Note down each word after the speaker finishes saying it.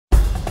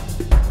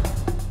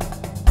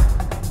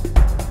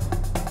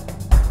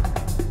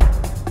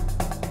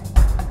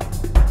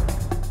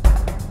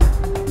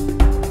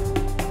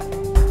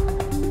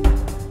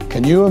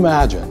you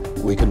imagine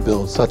we could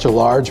build such a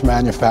large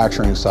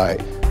manufacturing site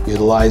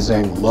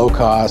utilizing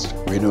low-cost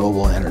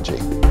renewable energy?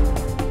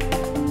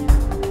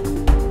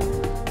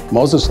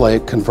 Moses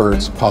Lake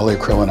converts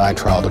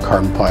polyacrylonitrile to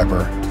carbon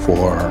fiber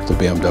for the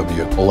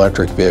BMW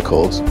electric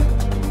vehicles.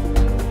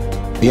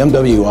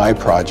 BMW i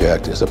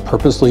project is a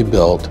purposely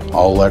built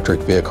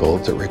all-electric vehicle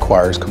that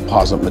requires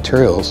composite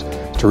materials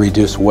to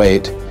reduce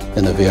weight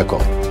in the vehicle.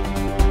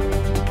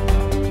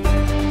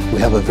 We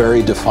have a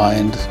very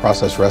defined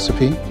process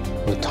recipe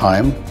with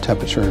time,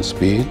 temperature, and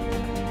speed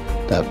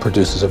that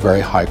produces a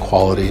very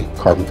high-quality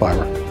carbon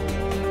fiber.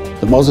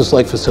 The Moses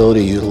Lake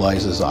facility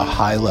utilizes a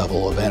high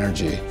level of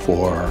energy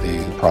for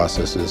the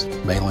processes,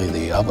 mainly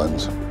the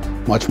ovens,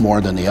 much more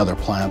than the other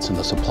plants in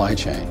the supply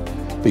chain.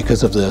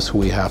 Because of this,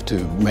 we have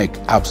to make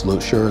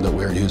absolute sure that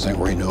we're using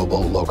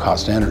renewable,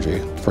 low-cost energy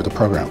for the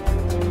program.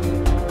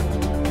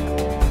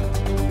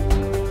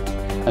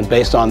 And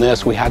based on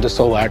this, we had to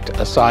select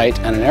a site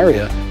and an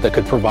area that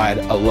could provide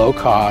a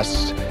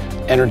low-cost,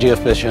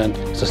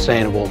 energy-efficient,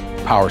 sustainable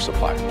power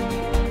supply.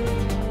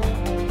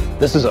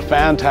 This is a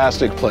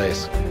fantastic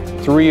place.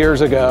 3 years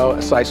ago,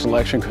 a site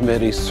selection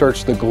committee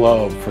searched the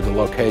globe for the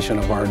location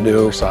of our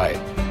new site.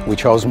 We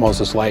chose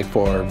Moses Lake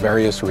for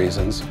various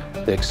reasons: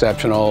 the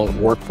exceptional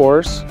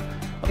workforce,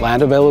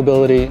 land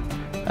availability,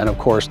 and of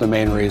course the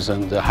main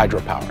reason, the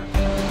hydropower.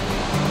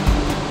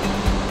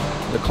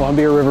 The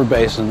Columbia River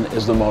Basin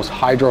is the most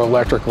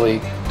hydroelectrically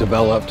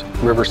developed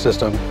river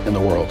system in the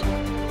world.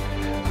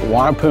 The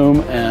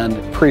Wanapum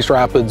and Priest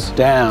Rapids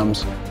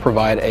dams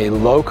provide a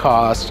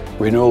low-cost,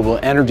 renewable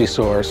energy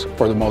source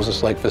for the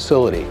Moses Lake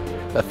facility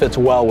that fits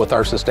well with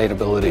our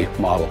sustainability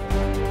model.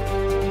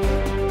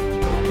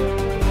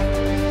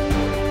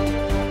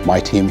 My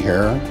team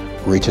here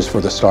reaches for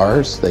the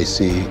stars. They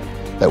see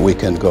that we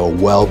can go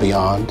well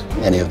beyond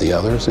any of the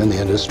others in the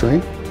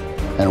industry,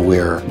 and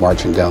we're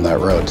marching down that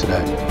road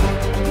today.